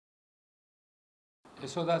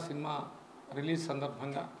Yashoda cinema release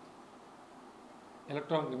సందర్భంగా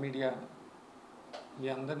electronic media మీ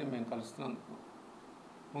అందరినీ మేము కలుస్తున్నందుకు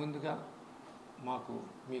ముందుగా మాకు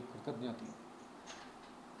మీ కృతజ్ఞతలు.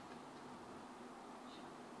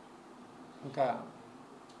 ఇంకా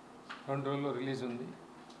 2 రోజుల్లో రిలీజ్ ఉంది.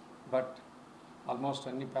 బట్ ఆల్మోస్ట్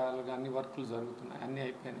అన్ని ప్యారల్గా అన్ని వర్కులు జరుగుతున్నాయి, అన్నీ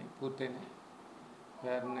అయిపోయినాయి, పూర్తయినాయి.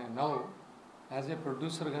 వేర్ నౌ యాజ్ ఏ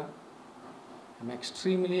ప్రొడ్యూసర్గా I'm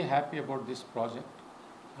extremely happy about this project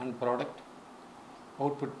and product.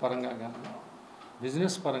 Output పరంగా కానీ,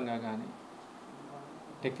 బిజినెస్ పరంగా కానీ,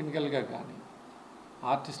 టెక్నికల్గా కానీ,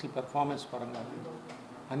 ఆర్టిస్టుల పెర్ఫార్మెన్స్ పరంగా కానీ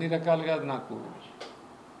అన్ని రకాలుగా నాకు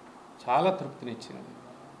చాలా తృప్తినిచ్చింది.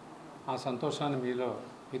 ఆ సంతోషాన్ని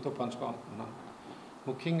మీతో పంచుకోవాలనుకున్నాను.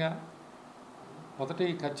 ముఖ్యంగా మొదట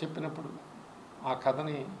ఈ కథ చెప్పినప్పుడు ఆ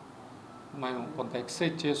కథని మేము కొంత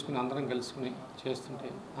ఎక్సర్సైజ్ చేసుకుని అందరం కలుసుకుని చేస్తుంటే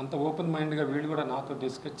అంత ఓపెన్ మైండ్గా వీళ్ళు కూడా నాతో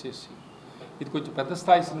డిస్కస్ చేసి ఇది కొంచెం పెద్ద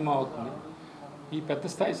స్థాయి సినిమా అవుతుంది, ఈ పెద్ద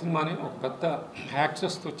స్థాయి సినిమాని ఒక పెద్ద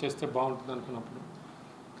యాక్సెస్తో చేస్తే బాగుంటుంది అనుకున్నప్పుడు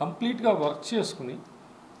కంప్లీట్గా వర్క్ చేసుకుని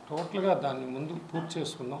టోటల్గా దాన్ని ముందు పూర్తి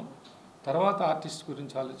చేసుకుందాం, తర్వాత ఆర్టిస్ట్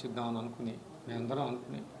గురించి ఆలోచిద్దామని అనుకుని మేమందరం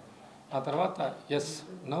అనుకుని ఆ తర్వాత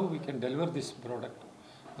now we can deliver this product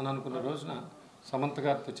అని అనుకున్న రోజున సమంత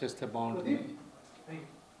గారితో చేస్తే బాగుంటుంది.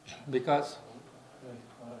 బికాస్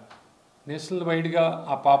నేషనల్ వైడ్గా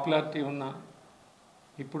ఆ పాపులారిటీ ఉన్న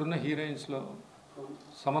ఇప్పుడున్న హీరోయిన్స్లో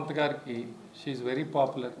సమంత గారికి షీఈ్ వెరీ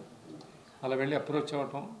పాపులర్. అలా వెళ్ళి అప్రోచ్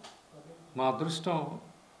అవ్వటం మా అదృష్టం.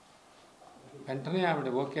 వెంటనే ఆవిడ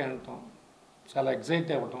ఓకే అనటం, చాలా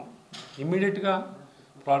ఎగ్జైట్ అవ్వటం, ఇమ్మీడియట్గా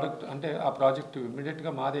ఆ ప్రాజెక్టు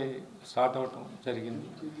ఇమ్మీడియట్గా మాదే స్టార్ట్ అవ్వటం జరిగింది.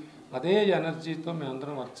 అదే ఎనర్జీతో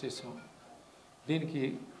మేమందరం వర్క్ చేసాం. దీనికి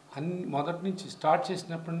మొదటి నుంచి స్టార్ట్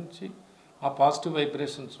చేసినప్పటి నుంచి ఆ పాజిటివ్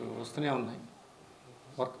వైబ్రేషన్స్ వస్తూనే ఉన్నాయి.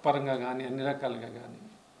 వర్క్ పరంగా కానీ, అన్ని రకాలుగా కానీ.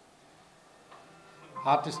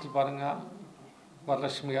 ఆర్టిస్టుల పరంగా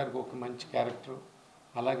వరలక్ష్మి గారికి ఒక మంచి క్యారెక్టరు,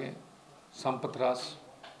 అలాగే సంపత్ రాజ్,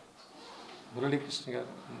 మురళీకృష్ణ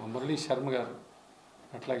గారు, మురళీ శర్మ గారు,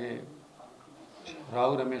 అట్లాగే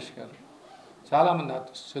రావు రమేష్ గారు, చాలామంది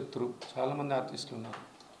ఆర్టిస్ట్, శత్రు, చాలామంది ఆర్టిస్టులు ఉన్నారు.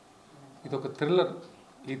 ఇది ఒక థ్రిల్లర్.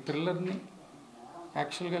 ఈ థ్రిల్లర్ని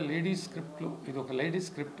యాక్చువల్గా లేడీస్ స్క్రిప్ట్లో, ఇది ఒక లేడీస్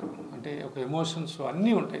స్క్రిప్ట్ అంటే ఒక ఎమోషన్స్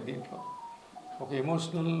అన్నీ ఉంటాయి దీంట్లో. ఒక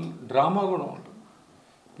ఎమోషనల్ డ్రామా కూడా ఉంటుంది.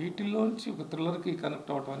 వీటిల్లోంచి ఒక థ్రిల్లర్కి కనెక్ట్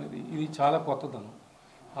అవ్వటం అనేది ఇది చాలా కొత్తదనం.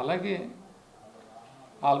 అలాగే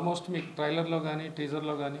ఆల్మోస్ట్ మీకు ట్రైలర్లో కానీ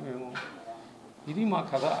టీజర్లో కానీ మేము ఇది మా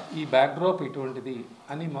కథ, ఈ బ్యాక్డ్రాప్ ఇటువంటిది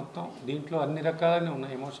అని మొత్తం దీంట్లో అన్ని రకాలనే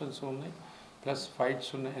ఉన్నాయి, ఎమోషన్స్ ఉన్నాయి, ప్లస్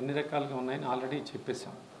ఫైట్స్ ఉన్నాయి, అన్ని రకాలుగా ఉన్నాయని ఆల్రెడీ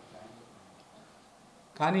చెప్పేశాం.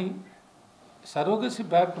 కానీ సరోగసి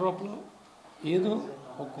బ్యాక్డ్రాప్లో ఏదో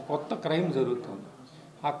ఒక కొత్త క్రైమ్ జరుగుతుంది.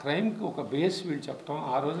 ఆ క్రైమ్కి ఒక బేస్ వీళ్ళు చెప్పడం,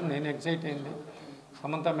 ఆ రోజు నేను ఎగ్జైట్ అయింది,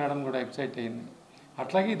 సమంత మేడం కూడా ఎగ్జైట్ అయింది.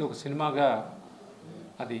 అట్లాగే ఇది ఒక సినిమాగా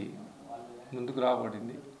అది ముందుకు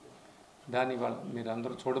రాబడింది. దాన్ని మీరు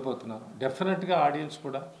అందరూ చూడబోతున్నారు. డెఫినెట్గా ఆడియన్స్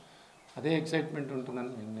కూడా అదే ఎక్సైట్మెంట్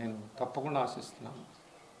ఉంటుందని నేను తప్పకుండా ఆశిస్తున్నాను.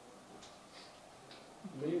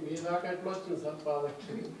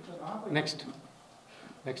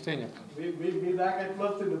 నెక్స్ట్ ఏం చెప్తాను.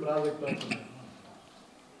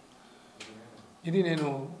 ఇది నేను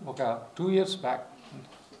ఒక 2 years బ్యాక్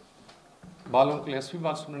బాలంకులు ఎస్వి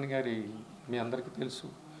బాలసుబ్రహ్మణ్యం గారి మీ అందరికీ తెలుసు.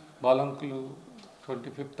 బాలంకులు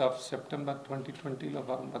 25th September 2020లో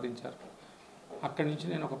పదించారు. అక్కడి నుంచి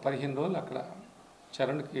నేను ఒక 15 రోజులు అక్కడ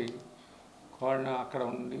చరణ్కి అక్కడ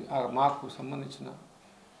ఉండి మాకు సంబంధించిన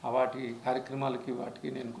వాటి కార్యక్రమాలకి వాటికి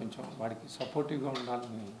నేను కొంచెం వాడికి సపోర్టివ్గా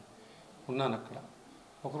ఉండాలని ఉన్నాను అక్కడ.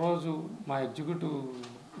 ఒకరోజు మా ఎగ్జిక్యూటివ్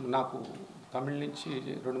నాకు తమిళ నుంచి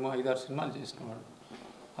 2-5-6 సినిమాలు చేసినవాడు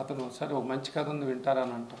అతను, సరే ఒక మంచి కథ ఉంది వింటారా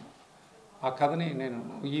అని అంటాను. ఆ కథని నేను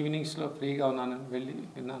ఈవినింగ్స్లో ఫ్రీగా ఉన్నానని వెళ్ళి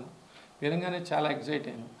విన్నాను. వినగానే చాలా ఎగ్జైట్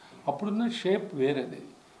అయ్యాను. అప్పుడున్న షేప్ వేరేది.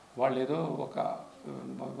 వాళ్ళు ఏదో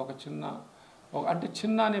ఒక చిన్న అంటే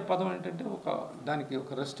చిన్న అనే పదం ఏంటంటే దానికి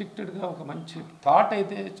ఒక రెస్ట్రిక్టెడ్గా ఒక మంచి థాట్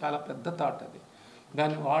అయితే చాలా పెద్ద థాట్ అది.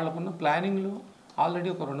 దాన్ని వాళ్ళకున్న ప్లానింగ్లో ఆల్రెడీ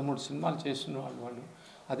ఒక 2-3 సినిమాలు చేసిన వాళ్ళు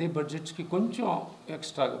అదే బడ్జెట్స్కి కొంచెం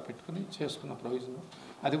ఎక్స్ట్రాగా పెట్టుకుని చేసుకున్న ప్రొవిజన్.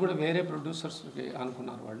 అది కూడా వేరే ప్రొడ్యూసర్స్కి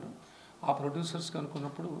అనుకున్నారు వాళ్ళు. ఆ ప్రొడ్యూసర్స్కి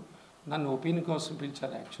అనుకున్నప్పుడు నన్ను ఒపీనియన్ కోసం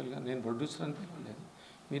పిలిచారు. యాక్చువల్గా నేను ప్రొడ్యూసర్ అని పిలవలేదు.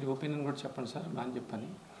 మీరు ఒపీనియన్ కూడా చెప్పండి సార్ అని చెప్పని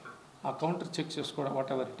ఆ కౌంటర్ చెక్ చేసుకోవడం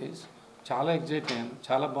వాట్ ఎవర్ ఇట్ ఈస్. చాలా ఎగ్జైట్ అయ్యాను,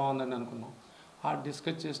 చాలా బాగుందని అనుకున్నాం. ఆ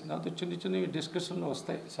డిస్కస్ చేసిన తర్వాత చిన్న డిస్కషన్లో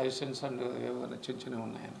వస్తాయి, సజెషన్స్ అండ్ ఏమైనా చిన్నవి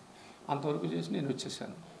ఉన్నాయని. అంతవరకు చేసి నేను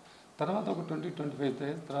వచ్చేసాను. తర్వాత ఒక 20-25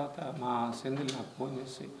 days తర్వాత మా సెంధిల్ నాకు ఫోన్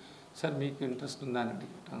చేసి, సార్ మీకు ఇంట్రెస్ట్ ఉందా అని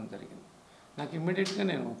అడిగటం జరిగింది. నాకు ఇమ్మీడియట్గా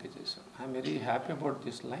నేను ఓకే చేశాను. I'm very happy about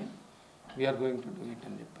this line, we are going to do it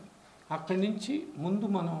అని చెప్పాను. అక్కడి నుంచి ముందు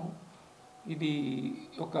మనం ఇది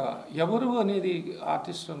ఒక ఎవరు అనేది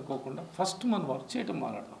ఆర్టిస్ట్ అనుకోకుండా ఫస్ట్ మనం వర్క్ చేయటం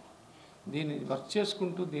మాట్లాడదాం. దీన్ని వర్క్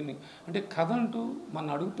చేసుకుంటూ దీన్ని అంటే కథ అంటూ మనం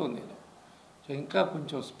అడుగుతోంది నేను. సో ఇంకా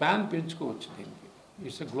కొంచెం స్పాన్ పెంచుకోవచ్చు దీనికి.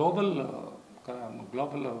 It's a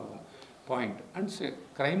global point and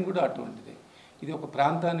crime కూడా అటువంటిది. ఇది ఒక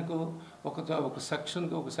ప్రాంతానికి ఒక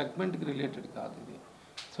సెక్షన్కి ఒక సెగ్మెంట్కి రిలేటెడ్ కాదు ఇది.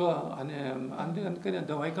 సో అందుకని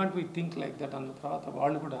why can't we think like that అన్న తర్వాత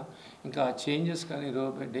వాళ్ళు కూడా ఇంకా చేంజెస్ కానీ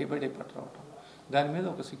డే బై డే పట్టరావటం దాని మీద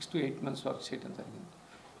ఒక 6 to 8 months వర్క్ చేయడం జరిగింది.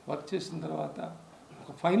 వర్క్ చేసిన తర్వాత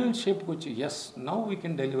ఒక ఫైనల్ షేప్కి వచ్చి yes now we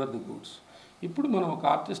can deliver the goods. ఇప్పుడు మనం ఒక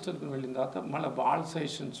ఆర్టిస్ట్ అనుకుని వెళ్ళిన తర్వాత మళ్ళీ వాళ్ళ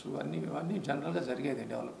సజెషన్స్ ఇవన్నీ జనరల్గా జరిగేది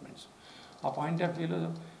డెవలప్మెంట్స్. ఆ పాయింట్ ఆఫ్ వ్యూలో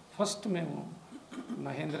ఫస్ట్ మేము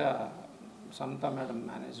మహేంద్ర సమతా madam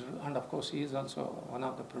manager and of course is also one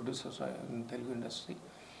of the producers in Telugu industry.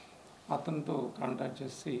 అతనితో కాంటాక్ట్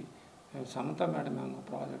చేసి సమతా మేడం అన్న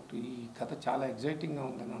ప్రాజెక్టు ఈ కథ చాలా ఎగ్జైటింగ్గా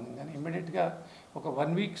ఉందని అన్నాను. కానీ ఇమ్మీడియట్గా ఒక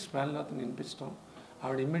 1 week స్పాన్లో అతను వినిపించడం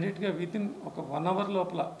ఆవిడ ఇమ్మీడియట్గా వితిన్ ఒక 1 hour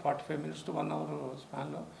లోపల 45 minutes to 1 hour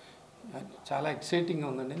స్పాన్లో చాలా ఎక్సైటింగ్గా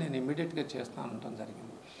ఉందండి నేను ఇమ్మీడియట్గా చేస్తాను అనటం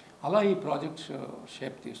జరిగింది. అలా ఈ ప్రాజెక్ట్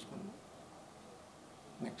షేప్ తీసుకున్నాం.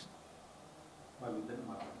 నెక్స్ట్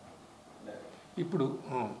ఇప్పుడు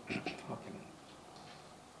ఓకే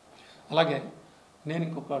అలాగే నేను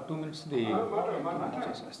ఇంకొక 2 minutesది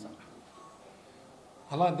చేసేస్తాను.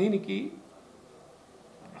 అలా దీనికి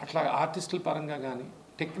అట్లా ఆర్టిస్టుల పరంగా కానీ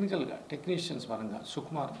టెక్నికల్గా టెక్నీషియన్స్ పరంగా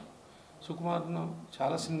సుకుమార్ను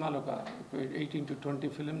చాలా సినిమాలు ఒక 18 to 20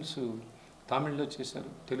 films తమిళ్లో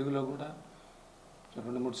చేశారు, తెలుగులో కూడా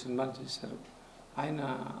 2-3 సినిమాలు చేశారు. ఆయన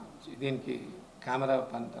దీనికి కెమెరా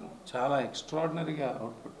పనితనం చాలా ఎక్స్ట్రాడినరీగా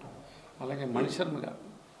అవుట్పుట్. అలాగే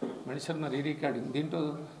మణిశర్మ రీరికార్డింగ్. దీంట్లో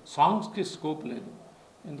సాంగ్స్కి స్కోప్ లేదు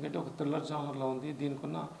ఎందుకంటే ఒక థ్రిల్లర్ జానర్లో ఉంది. దీనికి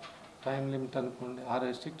ఉన్న టైం లిమిట్ అనుకోండి ఆ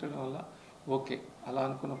రెస్ట్రిక్టెడ్ వల్ల ఓకే అలా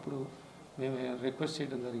అనుకున్నప్పుడు మేము రిక్వెస్ట్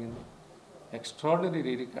చేయడం జరిగింది. ఎక్స్ట్రాడినరీ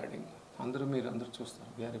రీరికార్డింగ్ మీరందరూ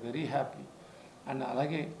చూస్తారు. We are very happy. అండ్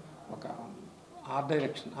అలాగే ఒక ఆర్ట్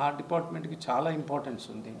డైరెక్షన్ ఆర్ట్ డిపార్ట్మెంట్కి చాలా ఇంపార్టెన్స్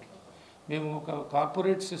ఉంది దీంట్లో. మేము ఒక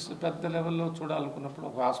కార్పొరేట్స్ పెద్ద లెవెల్లో చూడాలనుకున్నప్పుడు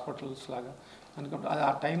ఒక హాస్పిటల్స్ లాగా అనుకుంటే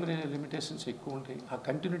ఆ టైం లిమిటేషన్స్ ఎక్కువ ఉంటాయి, ఆ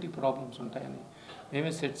కంటిన్యూటీ ప్రాబ్లమ్స్ ఉంటాయని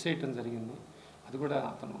మేమే సెట్ చేయడం జరిగింది. అది కూడా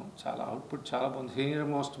అతను చాలా అవుట్పుట్ చాలా బాగుంది. Senior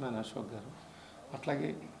most man Ashok garu, అట్లాగే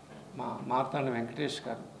మార్తాండ వెంకటేష్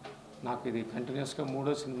గారు. నాకు ఇది కంటిన్యూస్గా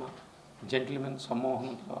 3వ సినిమా జెంటిల్మెన్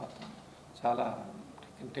సమ్మోహనం తర్వాత చాలా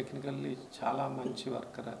టెక్నికల్లీ చాలా మంచి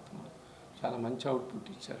వర్కర్ అతను, చాలా మంచి అవుట్పుట్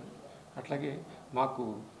ఇచ్చారు. అట్లాగే మాకు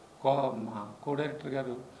మా కో డైరెక్టర్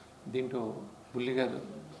గారు దీంట్లో బుల్లి గారు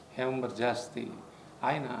హేమంబర్ జాస్తి,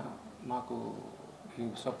 ఆయన మాకు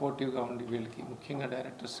సపోర్టివ్గా ఉండి వీళ్ళకి ముఖ్యంగా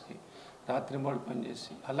డైరెక్టర్స్కి రాత్రింబళ్ళు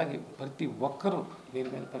పనిచేసి అలాగే ప్రతి ఒక్కరూ దీని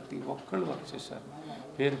మీద ప్రతి ఒక్కళ్ళు వర్క్ చేశారు.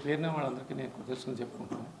 పేరున వాళ్ళందరికీ నేను కృతజ్ఞతలు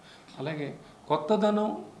చెప్పుకుంటున్నాను. అలాగే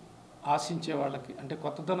కొత్తదనం ఆశించే వాళ్ళకి అంటే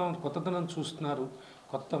కొత్తదనం చూస్తున్నారు,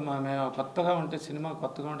 కొత్తగా ఉంటే సినిమా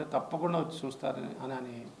కొత్తగా ఉంటే తప్పకుండా వచ్చి చూస్తారని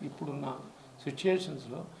అని ఇప్పుడున్న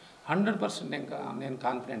సిచ్యుయేషన్స్లో 100% నేను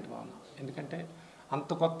కాన్ఫిడెంట్గా ఉన్నాను. ఎందుకంటే అంత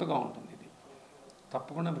కొత్తగా ఉంటుంది ఇది.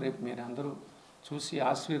 తప్పకుండా రేపు మీరు అందరూ చూసి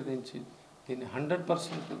ఆశీర్వదించి దీన్ని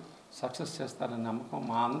 100% సక్సెస్ చేస్తారని నమ్మకం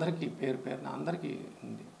మా అందరికీ పేరున అందరికీ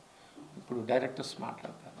ఉంది. ఇప్పుడు డైరెక్టర్స్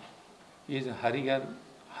మాట్లాడతారు. ఈజ్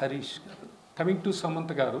హరీష్ గారు. కమింగ్ టు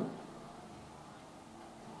సమంత గారు,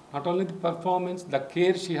 not only the performance, the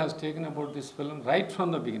care she has taken about this film right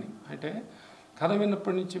from the beginning. అంటే కథ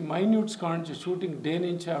విన్నప్పటి నుంచి మైన్యూట్స్ కానించి షూటింగ్ డే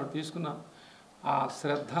నుంచి ఆవిడ తీసుకున్న ఆ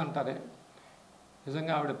శ్రద్ధ అంటారే,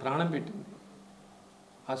 నిజంగా ఆవిడ ప్రాణం పెట్టింది.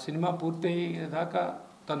 ఆ సినిమా పూర్తయ్యేదాకా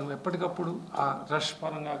తను ఎప్పటికప్పుడు ఆ రష్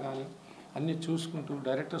పరంగా కానీ అన్నీ చూసుకుంటూ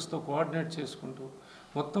డైరెక్టర్స్తో కోఆర్డినేట్ చేసుకుంటూ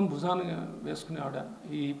మొత్తం భుజాన్ని వేసుకుని ఆవిడ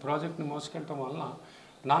ఈ ప్రాజెక్ట్ని మోసుకెళ్ళటం వలన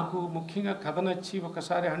నాకు ముఖ్యంగా కథ నచ్చి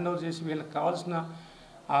ఒకసారి హ్యాండ్ ఓవర్ చేసి వీళ్ళకి కావాల్సిన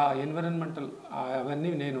ఆ ఎన్విరాన్మెంటల్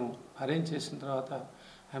అవన్నీ నేను అరేంజ్ చేసిన తర్వాత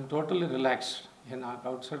ఐఎమ్ టోటల్లీ రిలాక్స్డ్. నాకు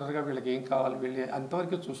అవుట్ సైడర్గా వీళ్ళకి ఏం కావాలి వీళ్ళు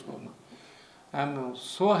అంతవరకే చూసుకున్నాను. ఐఎమ్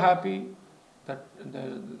సో హ్యాపీ దట్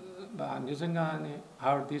నిజంగానే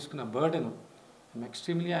ఆవిడ తీసుకున్న burden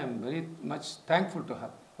I'm very much thankful to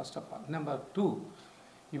her first of all. Number 2,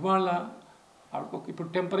 ఇవాళ ఆవిడకు ఇప్పుడు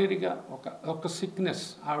టెంపరీగా ఒక సిక్నెస్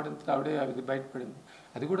ఆవిడే అది బయటపడింది.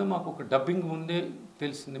 అది కూడా మాకు ఒక డబ్బింగ్ ముందే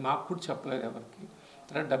తెలిసింది, మాకు కూడా చెప్పలేదు ఎవరికి.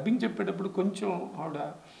 తర్వాత డబ్బింగ్ చెప్పేటప్పుడు కొంచెం ఆవిడ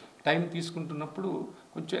టైం తీసుకుంటున్నప్పుడు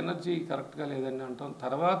కొంచెం ఎనర్జీ కరెక్ట్గా లేదని అంటాం.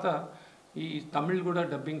 తర్వాత ఈ తమిళ్ కూడా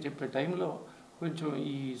డబ్బింగ్ చెప్పే టైంలో కొంచెం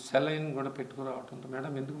ఈ సెలైన్ కూడా పెట్టుకురావటంతో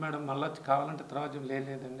మేడం ఎందుకు మేడం మళ్ళీ కావాలంటే తర్వాత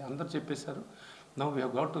లేదండి అందరు చెప్పేశారు, now we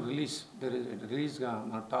have got to రిలీజ్గా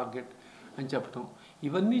మన టార్గెట్ అని చెప్పటం.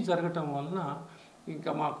 ఇవన్నీ జరగటం వలన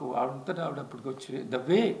ఇంకా మాకు ఆవిడ అప్పటికి వచ్చి ద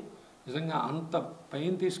వే నిజంగా అంత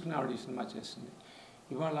పెయిన్ తీసుకుని ఆవిడ ఈ సినిమా చేసింది.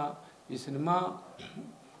 ఇవాళ ఈ సినిమా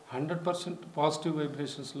 100% పాజిటివ్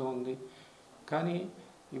వైబ్రేషన్స్లో ఉంది. కానీ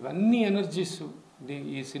ఇవన్నీ ఎనర్జీస్,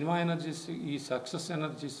 ఈ సినిమా ఎనర్జీస్, ఈ సక్సెస్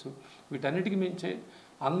ఎనర్జీస్, వీటన్నిటికి మించే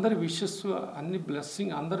అందరి విషెస్,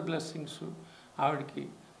 అందరి బ్లెస్సింగ్స్ ఆవిడకి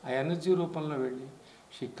ఆ ఎనర్జీ రూపంలో వెళ్ళి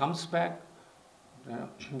షీ కమ్స్ బ్యాక్.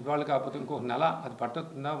 ఇవాళ కాకపోతే ఇంకొక నెల అది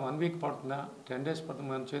పట్టుతుందా, 1 వీక్ పడుతుందా, 10 days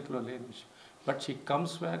పడుతుందా, మన చేతిలో లేని విషయం. But she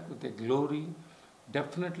comes back with a glory.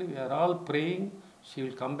 Definitely we are all praying she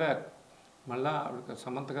will come back. మళ్ళా ఆవిడ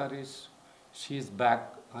సమంత గారి షీఈస్ బ్యాక్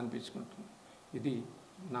అనిపించుకుంటుంది. ఇది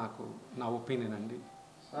నా ఒపీనియన్ అండి.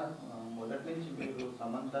 సార్, మొదటి నుంచి మీరు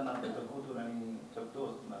సమంత నా పెద్ద కూతురు అని చెప్తూ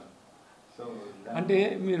వస్తున్నారు. సో అంటే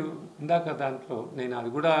మీరు ఇందాక దాంట్లో నేను అది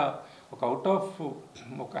కూడా ఒక అవుట్ ఆఫ్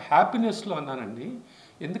ఒక హ్యాపీనెస్లో అన్నానండి.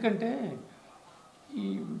 ఎందుకంటే ఈ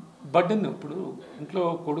బర్డెన్ ఇప్పుడు ఇంట్లో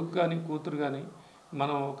కొడుకు కానీ కూతురు కానీ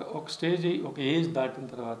మనం ఒక స్టేజ్, ఒక ఏజ్ దాటిన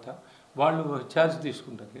తర్వాత వాళ్ళు ఛార్జ్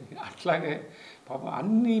తీసుకుంటారు. అట్లాగే పాపం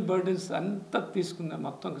అన్ని బర్డెన్స్ అంతా తీసుకున్నా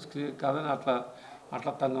మొత్తం కథని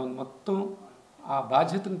అట్లా తను మొత్తం ఆ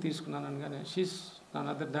బాధ్యతను తీసుకున్నాను అనగానే she's none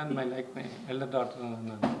other than my elder daughter అని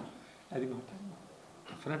అన్నాను. అది మాట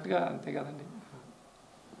డెఫినెట్గా అంతే కదండి.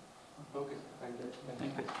 Okay sir,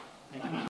 thank you.